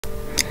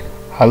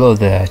Hello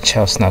there,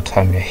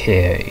 Natuhamya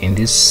here. In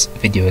this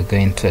video we're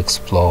going to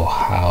explore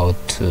how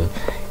to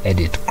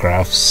edit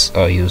graphs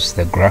or use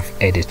the graph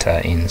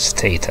editor in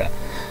STATA.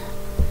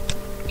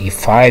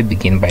 If I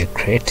begin by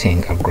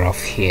creating a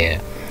graph here,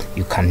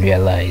 you can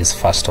realize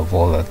first of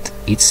all that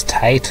its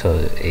title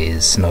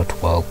is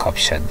not well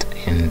captured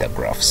in the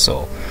graph.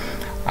 So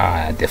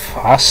the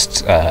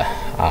first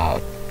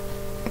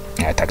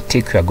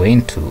tactic we are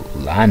going to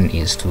learn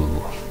is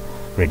to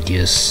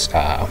reduce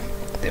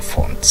the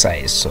font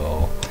size.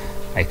 So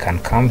I can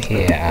come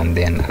here and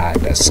then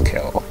add a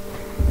scale.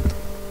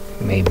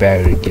 Maybe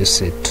I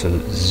reduce it to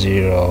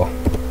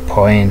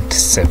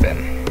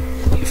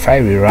 0.7. If I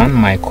rerun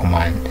my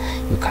command,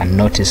 you can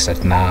notice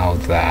that now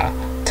the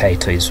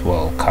title is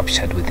well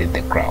captured within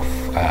the graph.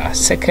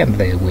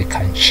 Secondly, we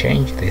can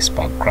change this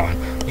background.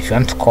 If you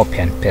want to copy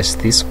and paste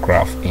this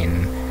graph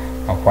in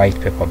a white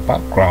paper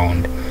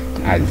background,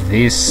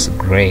 this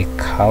gray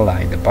color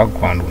in the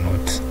background will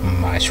not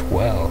match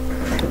well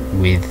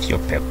with your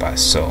paper.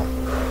 So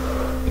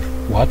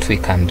what we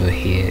can do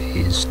here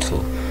is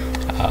to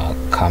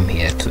come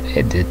here to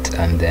edit,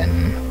 and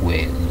then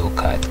we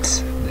look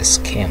at the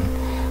scheme.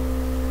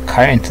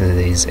 Currently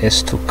there is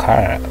S2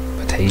 color,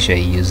 but I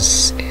usually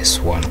use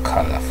S1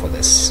 color for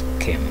the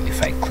scheme.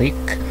 If I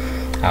click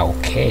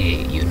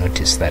OK, you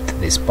notice that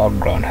this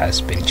background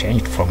has been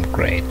changed from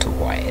gray to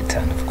white,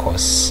 and of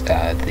course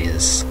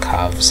these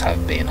curves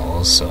have been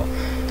also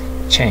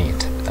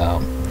changed.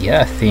 The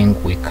other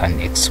thing we can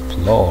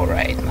explore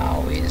right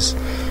now is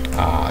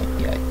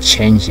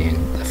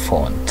changing the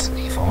font.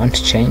 If I want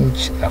to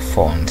change the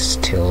font,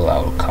 still I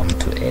will come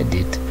to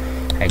edit.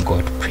 I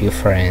go to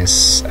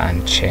preference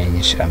and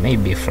change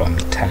maybe from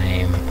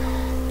Time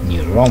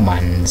New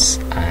Romans,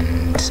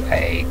 and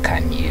I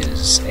can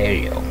use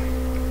Arial.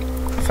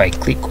 If I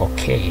click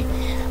OK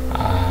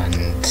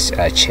and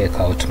check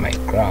out my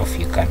graph,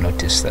 you can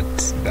notice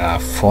that the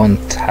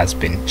font has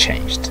been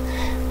changed.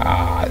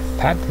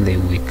 Thirdly,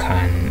 we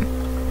can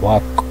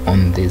work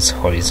on these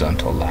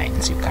horizontal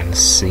lines. You can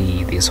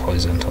see these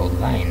horizontal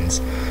lines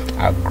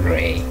are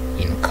gray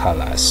in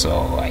color,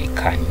 so I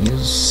can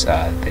use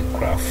the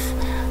graph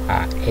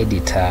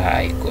editor.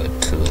 I go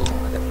to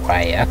the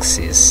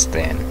y-axis,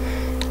 then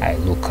I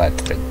look at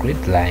the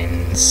grid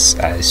lines.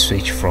 I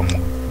switch from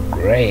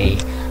gray,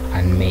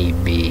 and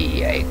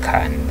maybe I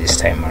can this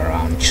time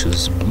around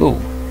choose blue.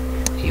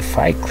 If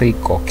I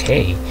click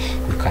OK,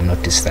 you can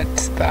notice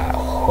that the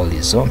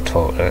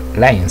horizontal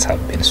lines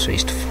have been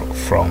switched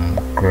from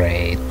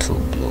gray to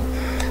blue.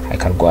 I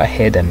can go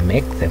ahead and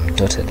make them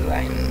dotted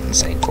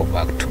lines. I go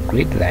back to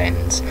grid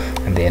lines,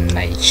 and then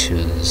I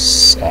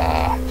choose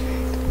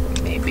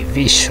maybe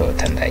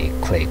V-short, and I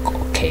click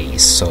OK.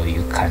 So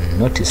you can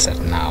notice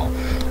that now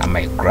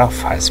my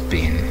graph has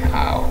been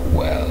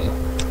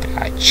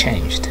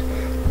changed.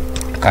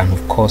 I can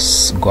of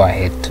course go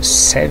ahead to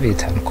save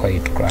it and call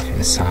it graph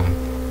in some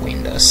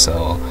window.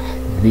 So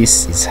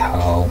this is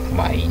how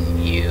my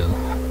new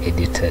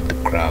edited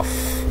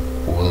graph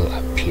will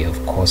appear.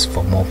 Of course,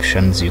 for more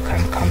options, you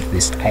can come to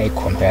this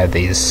icon where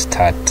there is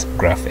Start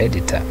Graph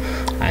Editor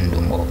and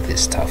do more of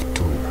this stuff.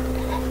 To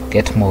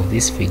get more of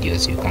these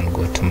videos, you can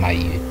go to my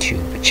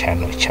YouTube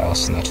channel,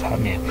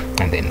 Natuhamya,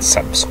 and then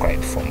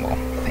subscribe for more.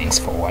 Thanks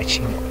for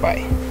watching.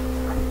 Bye.